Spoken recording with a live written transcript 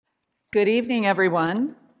Good evening,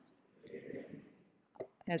 everyone.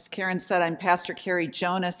 As Karen said, I'm Pastor Carrie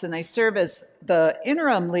Jonas, and I serve as the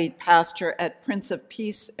interim lead pastor at Prince of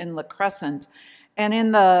Peace in La Crescent. And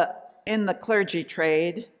in the clergy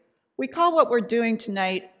trade, we call what we're doing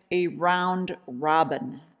tonight a round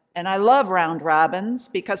robin. And I love round robins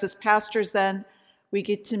because as pastors then, we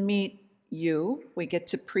get to meet you, we get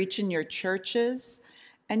to preach in your churches,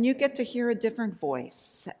 and you get to hear a different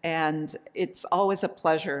voice. And it's always a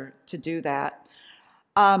pleasure to do that.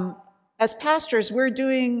 As pastors, we're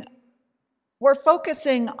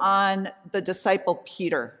focusing on the disciple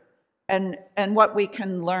Peter and what we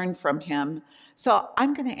can learn from him. So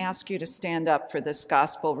I'm going to ask you to stand up for this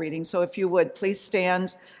gospel reading. So if you would, please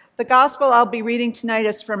stand. The gospel I'll be reading tonight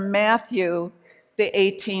is from Matthew, the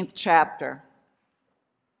 18th chapter.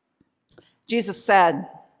 Jesus said,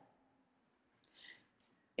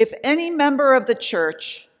 "If any member of the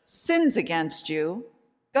church sins against you,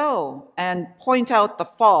 go and point out the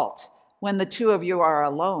fault when the two of you are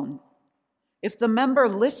alone. If the member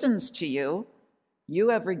listens to you, you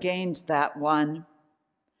have regained that one.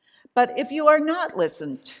 But if you are not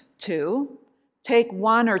listened to, take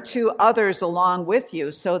one or two others along with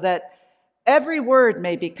you so that every word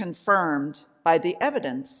may be confirmed by the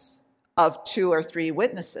evidence of 2 or 3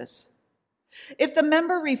 witnesses. If the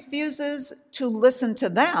member refuses to listen to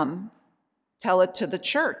them, tell it to the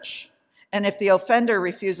church. And if the offender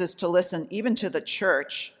refuses to listen even to the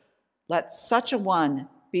church, let such a one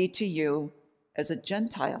be to you as a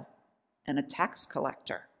Gentile and a tax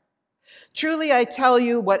collector. Truly, I tell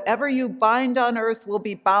you, whatever you bind on earth will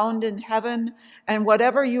be bound in heaven, and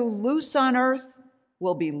whatever you loose on earth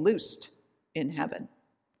will be loosed in heaven.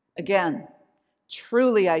 Again,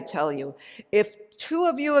 truly, I tell you, if 2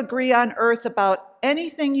 of you agree on earth about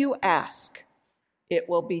anything you ask, it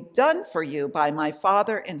will be done for you by my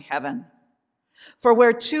Father in heaven. For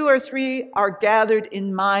where 2 or 3 are gathered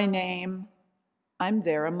in my name, I'm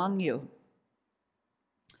there among you."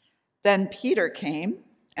 Then Peter came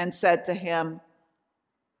and said to him,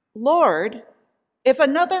 "Lord, if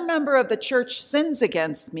another member of the church sins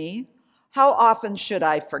against me, how often should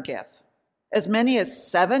I forgive? As many as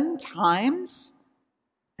 7 times?"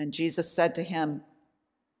 And Jesus said to him,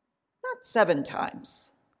 "Not 7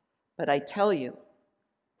 times, but I tell you,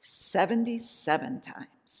 77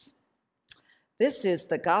 times." This is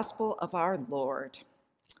the gospel of our Lord.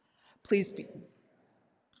 Please be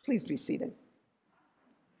seated.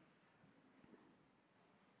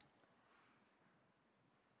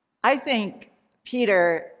 I think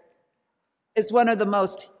Peter is one of the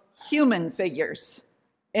most human figures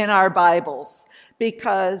in our Bibles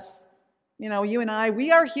because, you and I,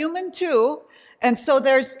 we are human too. And so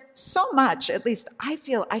there's so much, at least I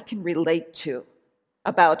feel I can relate to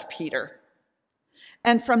about Peter.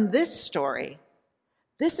 And from this story,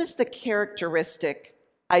 this is the characteristic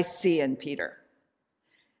I see in Peter.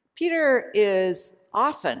 Peter is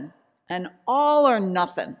often an all or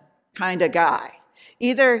nothing kind of guy.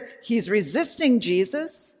 Either he's resisting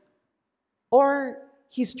Jesus or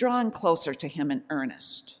he's drawing closer to him in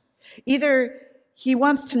earnest. Either he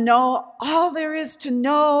wants to know all there is to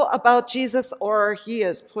know about Jesus, or he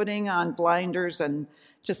is putting on blinders and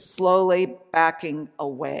just slowly backing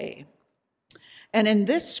away. And in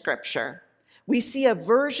this scripture, we see a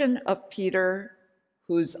version of Peter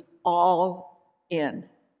who's all in.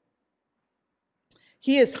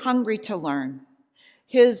 He is hungry to learn.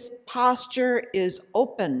 His posture is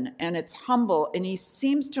open and it's humble, and he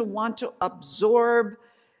seems to want to absorb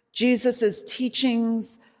Jesus'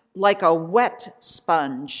 teachings like a wet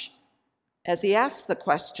sponge as he asks the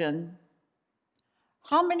question,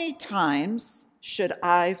 "How many times should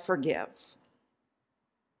I forgive?"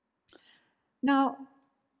 Now,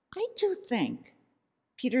 I do think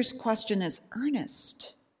Peter's question is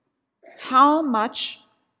earnest. How much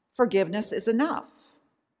forgiveness is enough?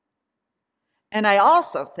 And I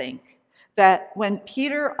also think that when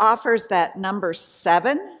Peter offers that number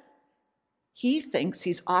 7, he thinks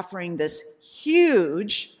he's offering this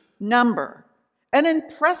huge number, an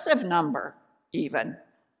impressive number even,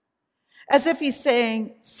 as if he's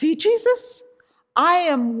saying, "See, Jesus, I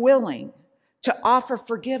am willing to offer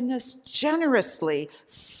forgiveness generously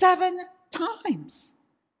 7 times.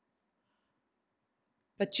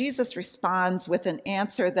 But Jesus responds with an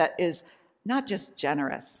answer that is not just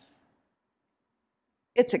generous,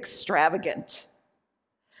 it's extravagant.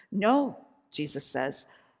 "No," Jesus says,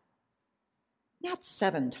 "not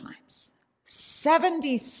 7 times,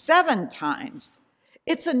 77 times.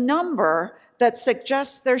 It's a number that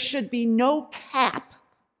suggests there should be no cap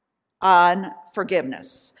on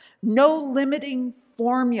forgiveness, no limiting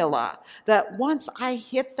formula that once I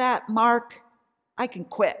hit that mark, I can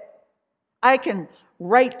quit. I can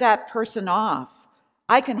write that person off.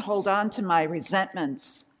 I can hold on to my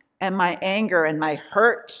resentments and my anger and my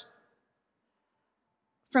hurt.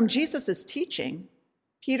 From Jesus' teaching,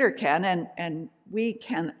 Peter can, and we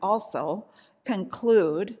can also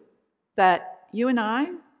conclude that you and I,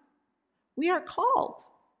 we are called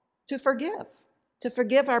to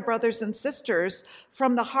forgive our brothers and sisters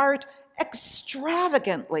from the heart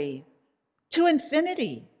extravagantly to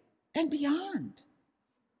infinity and beyond.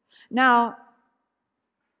 Now,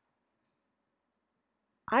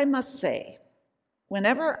 I must say,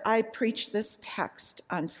 whenever I preach this text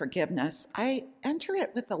on forgiveness, I enter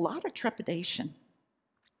it with a lot of trepidation.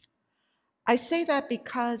 I say that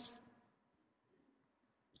because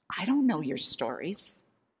I don't know your stories.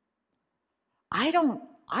 I don't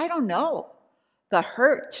know the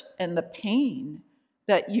hurt and the pain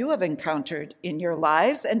that you have encountered in your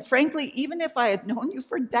lives. And frankly, even if I had known you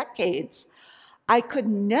for decades, I could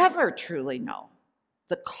never truly know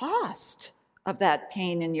the cost of that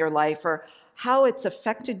pain in your life or how it's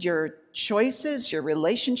affected your choices, your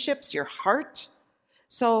relationships, your heart.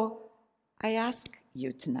 So I ask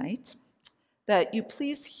you tonight that you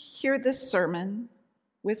please hear this sermon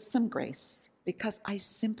with some grace, because I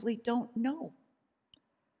simply don't know.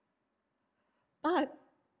 But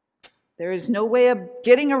there is no way of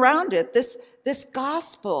getting around it. This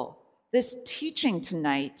gospel, this teaching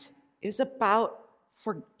tonight is about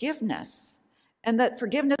forgiveness, and that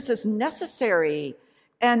forgiveness is necessary,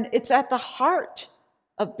 and it's at the heart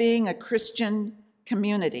of being a Christian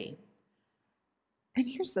community. And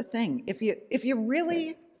here's the thing, if you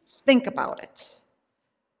really think about it,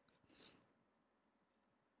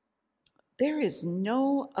 there is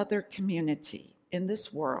no other community in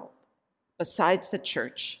this world besides the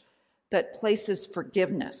church that places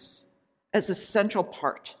forgiveness as a central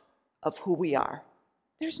part of who we are.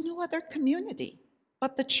 There's no other community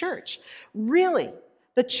but the church. Really,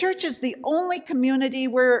 the church is the only community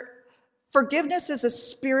where forgiveness is a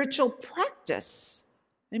spiritual practice.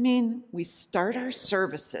 I mean, we start our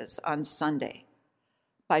services on Sunday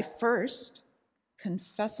by first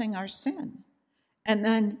confessing our sin, and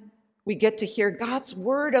then we get to hear God's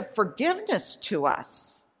word of forgiveness to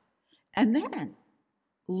us. And then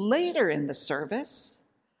later in the service,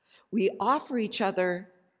 we offer each other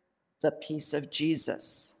the peace of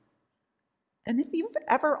Jesus. And if you've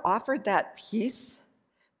ever offered that peace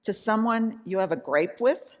to someone you have a gripe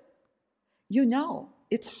with, you know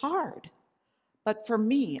it's hard. But for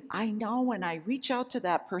me, I know when I reach out to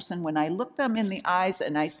that person, when I look them in the eyes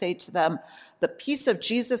and I say to them, the peace of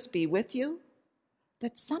Jesus be with you,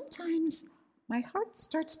 that sometimes my heart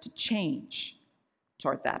starts to change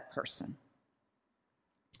toward that person.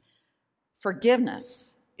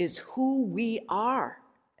 Forgiveness is who we are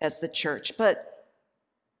as the church, but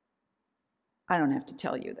I don't have to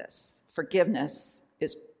tell you this. Forgiveness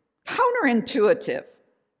is counterintuitive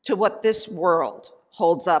to what this world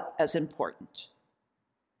holds up as important.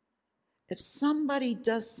 If somebody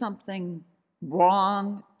does something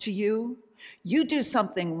wrong to you, you do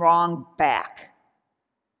something wrong back.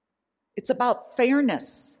 It's about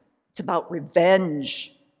fairness. It's about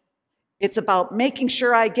revenge. It's about making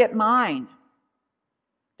sure I get mine.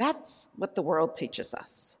 That's what the world teaches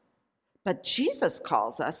us. But Jesus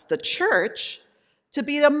calls us, the church, to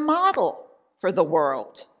be a model for the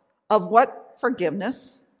world of what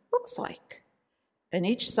forgiveness looks like. And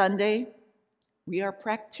each Sunday, we are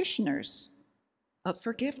practitioners of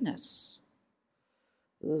forgiveness.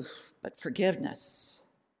 But forgiveness,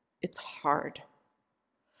 it's hard.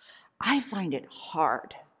 I find it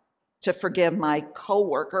hard to forgive my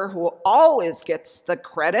coworker who always gets the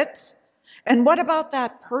credit. And what about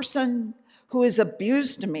that person who has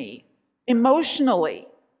abused me emotionally?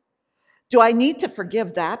 Do I need to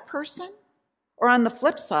forgive that person? Or on the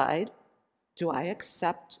flip side, do I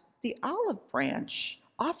accept the olive branch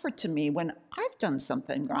offered to me when I've done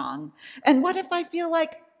something wrong? And what if I feel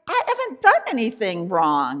like I haven't done anything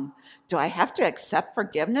wrong? Do I have to accept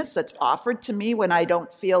forgiveness that's offered to me when I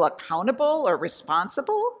don't feel accountable or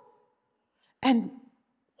responsible? And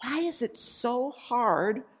why is it so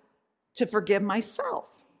hard to forgive myself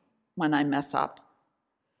when I mess up?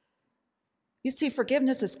 You see,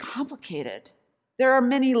 forgiveness is complicated. There are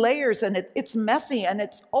many layers, and it's messy, and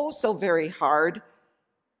it's oh so very hard.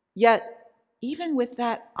 Yet, even with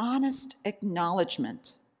that honest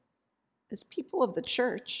acknowledgement, as people of the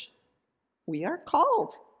church, we are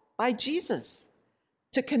called by Jesus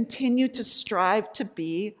to continue to strive to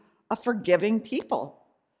be a forgiving people.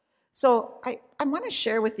 So I want to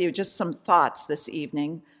share with you just some thoughts this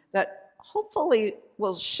evening that hopefully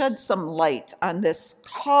will shed some light on this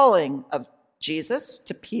calling of Jesus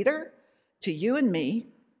to Peter, to you and me,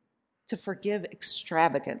 to forgive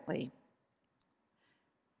extravagantly.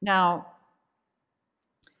 Now,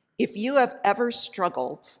 if you have ever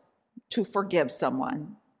struggled to forgive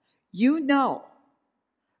someone, you know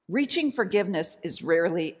reaching forgiveness is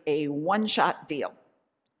rarely a one-shot deal.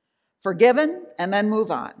 Forgiven and then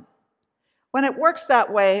move on. When it works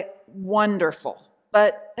that way, wonderful.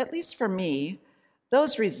 But at least for me,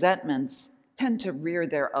 those resentments tend to rear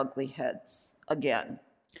their ugly heads again,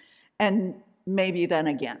 and maybe then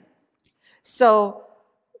again. So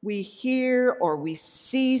we hear or we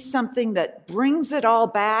see something that brings it all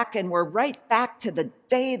back, and we're right back to the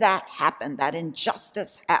day that happened, that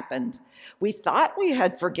injustice happened. We thought we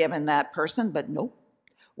had forgiven that person, but nope.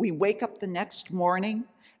 We wake up the next morning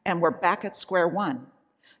and we're back at square one.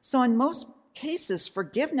 So in most cases,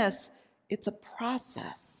 forgiveness, it's a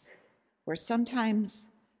process where sometimes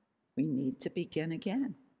we need to begin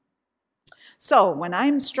again. So when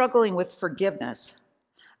I'm struggling with forgiveness,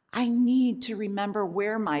 I need to remember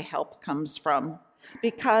where my help comes from,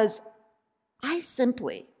 because I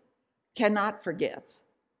simply cannot forgive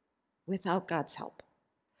without God's help.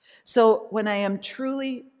 So when I am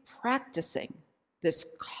truly practicing this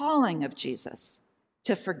calling of Jesus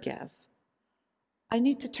to forgive, I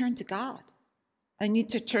need to turn to God. I need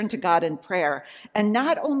to turn to God in prayer and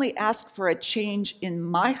not only ask for a change in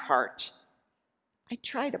my heart, I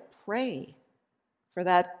try to pray for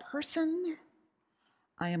that person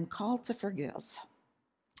I am called to forgive.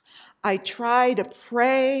 I try to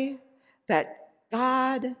pray that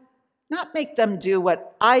God not make them do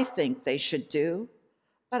what I think they should do,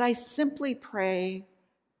 but I simply pray,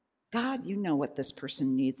 God, you know what this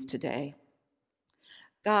person needs today.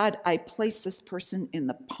 God, I place this person in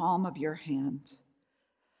the palm of your hand.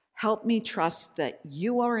 Help me trust that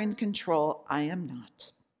you are in control. I am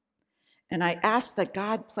not. And I ask that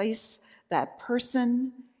God place that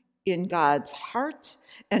person in God's heart.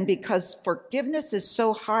 And because forgiveness is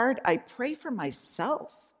so hard, I pray for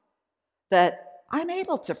myself that I'm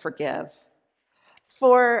able to forgive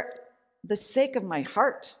for the sake of my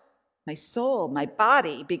heart, my soul, my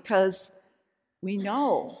body, because we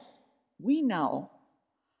know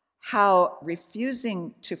how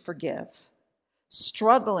refusing to forgive,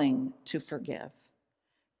 struggling to forgive,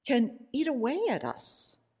 can eat away at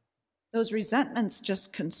us. Those resentments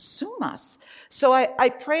just consume us. So I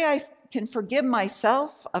pray I can forgive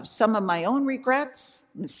myself of some of my own regrets,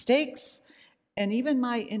 mistakes, and even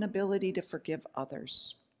my inability to forgive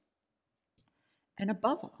others. And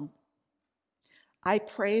above all, I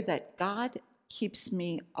pray that God keeps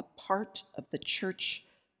me a part of the church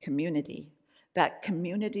community, that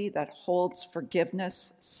community that holds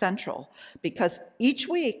forgiveness central, because each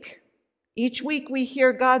week we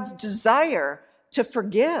hear God's desire to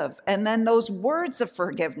forgive, and then those words of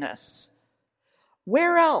forgiveness.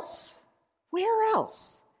 Where else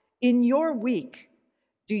in your week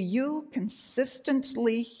do you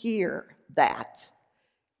consistently hear that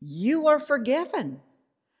you are forgiven,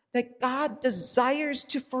 that God desires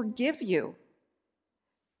to forgive you?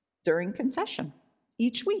 During confession,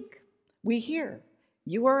 each week, we hear,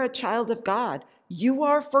 you are a child of God, you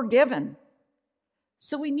are forgiven.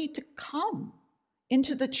 So we need to come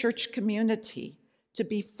into the church community to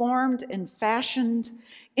be formed and fashioned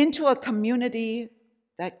into a community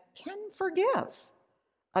that can forgive,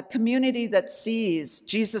 a community that sees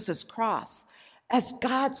Jesus' cross as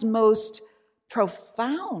God's most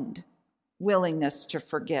profound willingness to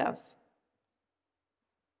forgive.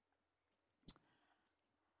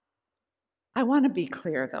 I want to be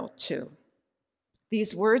clear, though, too.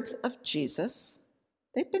 These words of Jesus,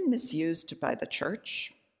 they've been misused by the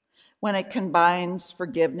church when it combines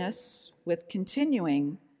forgiveness with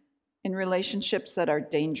continuing in relationships that are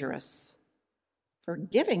dangerous.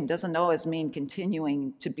 Forgiving doesn't always mean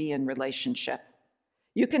continuing to be in relationship.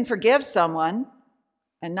 You can forgive someone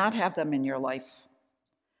and not have them in your life.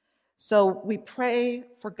 So we pray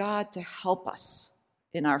for God to help us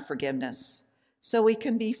in our forgiveness so we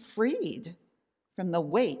can be freed from the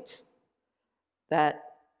weight that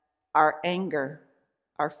our anger,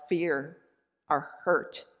 our fear, our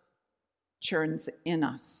hurt churns in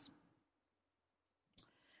us.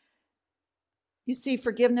 You see,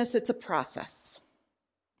 forgiveness, it's a process.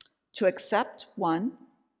 To accept, one,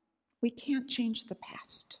 we can't change the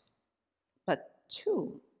past. But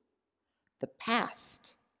two, the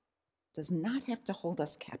past does not have to hold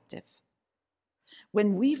us captive.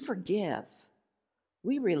 When we forgive,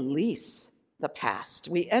 we release the past.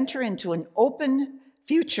 We enter into an open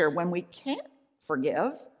future. When we can't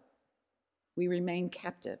forgive, we remain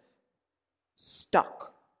captive,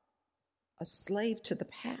 stuck, a slave to the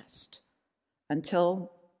past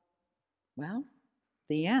until, well,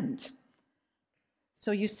 the end. So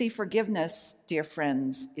you see, forgiveness, dear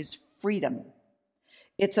friends, is freedom.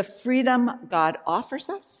 It's a freedom God offers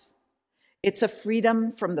us. It's a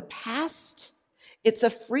freedom from the past. It's a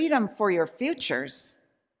freedom for your futures.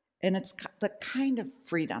 And it's the kind of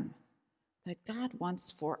freedom that God wants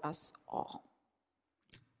for us all.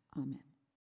 Amen.